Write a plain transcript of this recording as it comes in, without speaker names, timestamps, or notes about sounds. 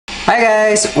Hi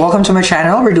guys, welcome to my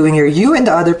channel. We're doing your you and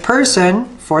the other person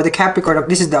for the Capricorn.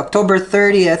 This is the October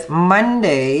 30th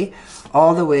Monday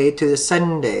all the way to the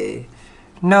Sunday.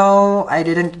 No, I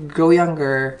didn't grow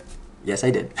younger. Yes,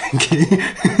 I did. I'm kidding.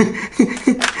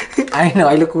 I know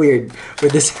I look weird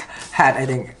with this hat. I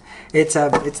think it's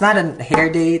not a hair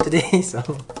day today, so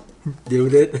deal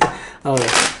with it. Okay.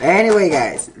 Anyway,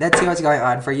 guys, let's see what's going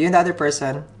on for you and the other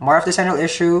person. More of the central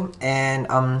issue and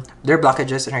their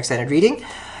blockages in our extended reading.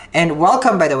 And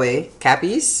welcome, by the way,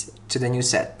 Cappies, to the new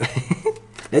set.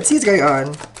 Let's see what's going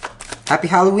on. Happy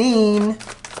Halloween!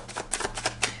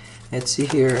 Let's see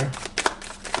here.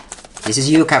 This is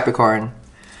you, Capricorn.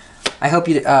 I hope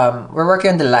you, we're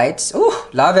working on the lights. Ooh,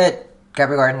 love it.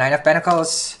 Capricorn, 9 of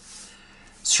Pentacles.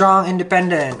 Strong,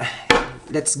 independent.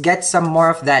 Let's get some more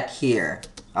of that here.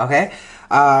 Okay?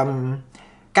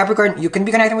 Capricorn, you can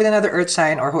be connecting with another earth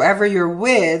sign or whoever you're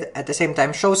with at the same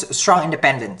time shows strong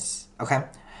independence. Okay?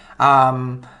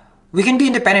 We can be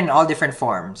independent in all different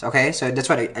forms, okay? So that's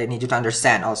what I need you to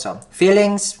understand also.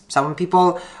 Feelings, some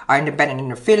people are independent in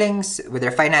their feelings, with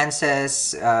their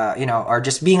finances, you know, or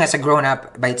just being as a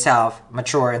grown-up by itself,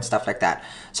 mature and stuff like that.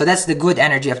 So that's the good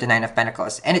energy of the 9 of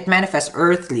Pentacles. And it manifests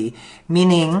earthly,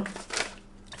 meaning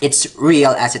it's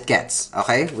real as it gets,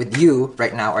 okay? With you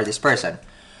right now or this person.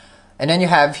 And then you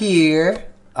have here,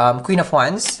 Queen of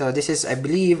Wands. So this is, I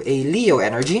believe, a Leo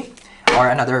energy. Or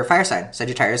another fire sign,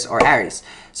 Sagittarius or Aries.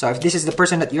 So if this is the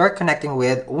person that you're connecting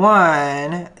with,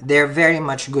 one, they're very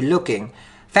much good looking.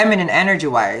 Feminine energy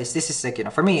wise, this is like, you know,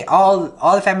 for me,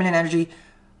 all feminine energy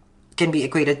can be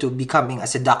equated to becoming a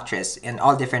seductress in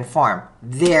all different form.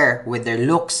 There with their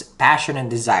looks, passion, and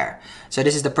desire. So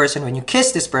this is the person, when you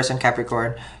kiss this person,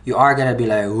 Capricorn, you are gonna be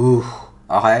like, ooh,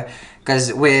 okay?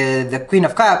 Because with the Queen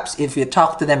of Cups, if you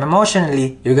talk to them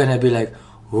emotionally, you're gonna be like,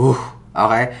 ooh.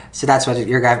 Okay, so that's what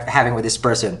you're having with this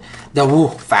person, the woo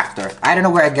factor. I don't know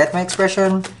where I get my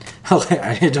expression. Okay,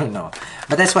 I don't know,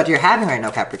 but that's what you're having right now,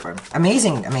 Capricorn.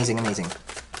 Amazing, amazing, amazing.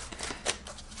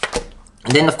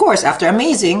 And then, of course, after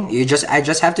amazing, I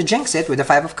just have to jinx it with the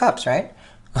 5 of Cups, right?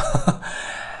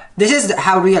 This is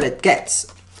how real it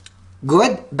gets.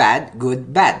 Good, bad,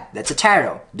 good, bad. That's a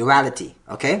tarot duality.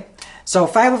 Okay. So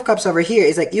 5 of Cups over here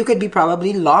is like you could be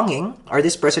probably longing, or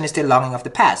this person is still longing of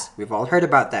the past. We've all heard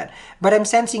about that. But I'm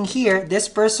sensing here, this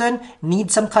person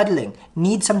needs some cuddling,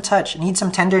 needs some touch, needs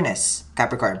some tenderness,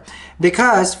 Capricorn.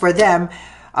 Because for them,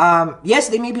 yes,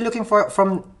 they may be looking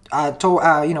from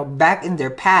you know, back in their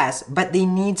past, but they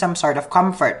need some sort of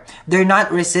comfort. They're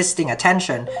not resisting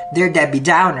attention. They're Debbie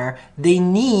Downer. They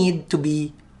need to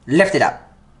be lifted up.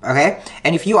 Okay,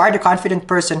 and if you are the confident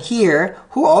person here,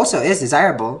 who also is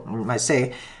desirable, I might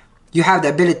say, you have the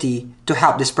ability to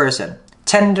help this person.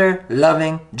 Tender,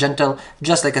 loving, gentle,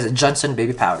 just like a Johnson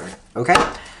baby powder. Okay?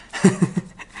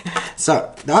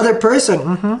 So, the other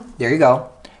person, there you go.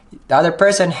 The other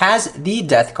person has the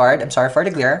Death card. I'm sorry for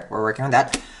the glare. We're working on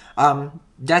that.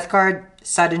 Death card,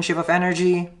 sudden shift of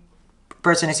energy.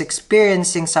 Person is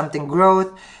experiencing something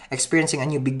growth, experiencing a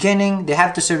new beginning. They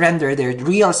have to surrender their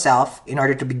real self in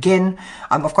order to begin.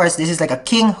 Of course, this is like a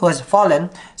king who has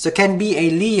fallen. So can be a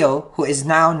Leo who is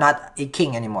now not a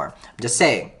king anymore. I'm just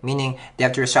saying, meaning they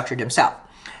have to restructure themselves.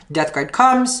 Death card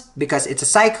comes because it's a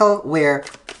cycle where,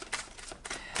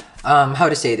 how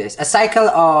to say this? A cycle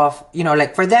of, you know,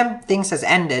 like for them, things has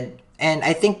ended. And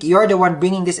I think you're the one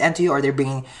bringing this end to you, or they're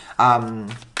bringing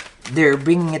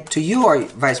it to you, or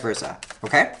vice versa.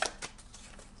 Okay?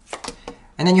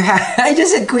 And then you have, I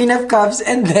just said Queen of Cups,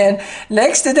 and then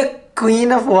next to the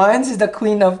Queen of Wands is the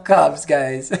Queen of Cups,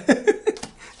 guys.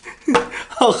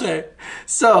 Okay.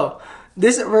 So,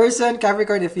 this person,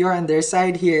 Capricorn, if you're on their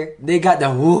side here, they got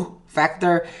the woo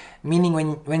factor. Meaning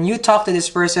when you talk to this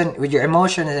person with your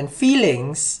emotions and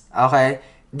feelings, okay,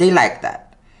 they like that.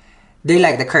 They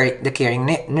like the caring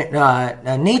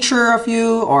nature of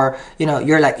you, or you know,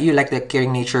 you like the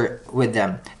caring nature with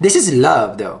them. This is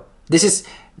love, though. This is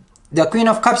the Queen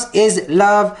of Cups is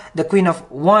love. The Queen of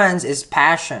Wands is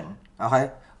passion. Okay,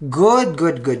 good.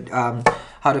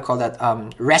 How to call that?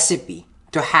 Recipe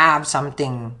to have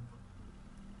something.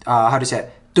 How to say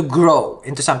it? To grow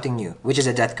into something new, which is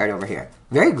a Death card over here.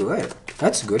 Very good.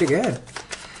 That's good again.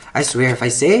 I swear, if I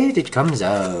say it, it comes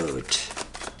out.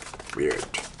 Weird.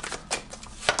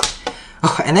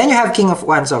 Oh, and then you have King of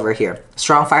Wands over here.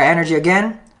 Strong fire energy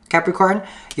again, Capricorn.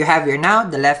 You have here now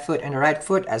the left foot and the right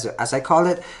foot, as I call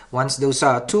it. Once those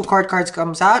 2 court cards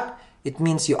comes out, it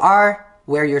means you are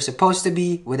where you're supposed to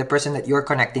be with the person that you're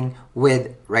connecting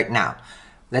with right now.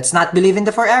 Let's not believe in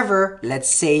the forever. Let's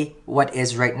say what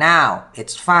is right now.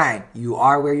 It's fine. You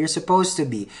are where you're supposed to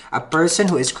be. A person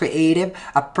who is creative,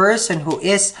 a person who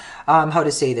is, how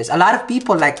to say this? A lot of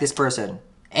people like this person.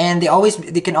 And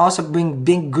they can also bring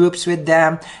big groups with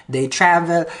them. They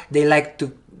travel. They like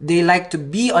to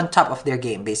be on top of their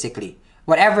game, basically.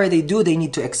 Whatever they do, they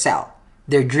need to excel.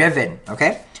 They're driven,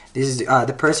 okay? This is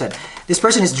the person. This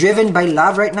person is driven by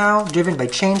love right now, driven by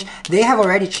change. They have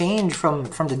already changed from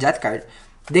the death card.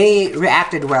 They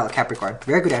reacted well, Capricorn.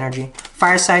 Very good energy.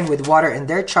 Fire sign with water in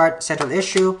their chart. Central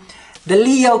issue. The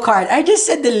Leo card. I just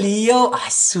said the Leo. I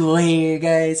swear,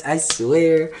 guys. I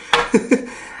swear.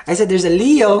 I said there's a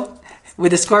Leo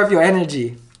with a Scorpio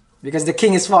energy. Because the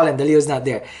king is fallen. The Leo's not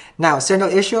there. Now,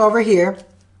 central issue over here.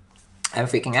 I'm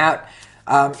freaking out.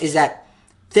 Is that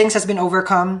things has been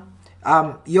overcome.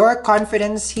 Your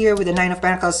confidence here with the Nine of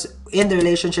Pentacles in the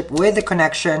relationship with the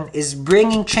connection is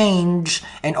bringing change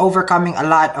and overcoming a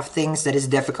lot of things that is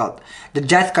difficult. The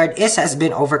Death card has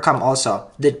been overcome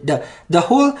also. The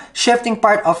whole shifting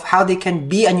part of how they can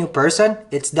be a new person,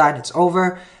 it's done, it's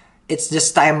over. It's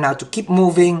just time now to keep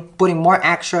moving, putting more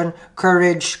action,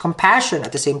 courage, compassion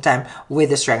at the same time with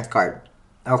the Strength card.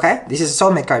 Okay? This is a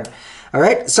soulmate card.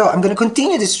 Alright? So I'm going to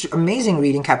continue this amazing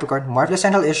reading, Capricorn. More of the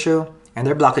central issue and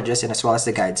their blockages, and as well as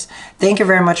the guides. Thank you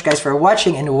very much, guys, for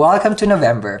watching, and welcome to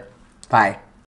November. Bye.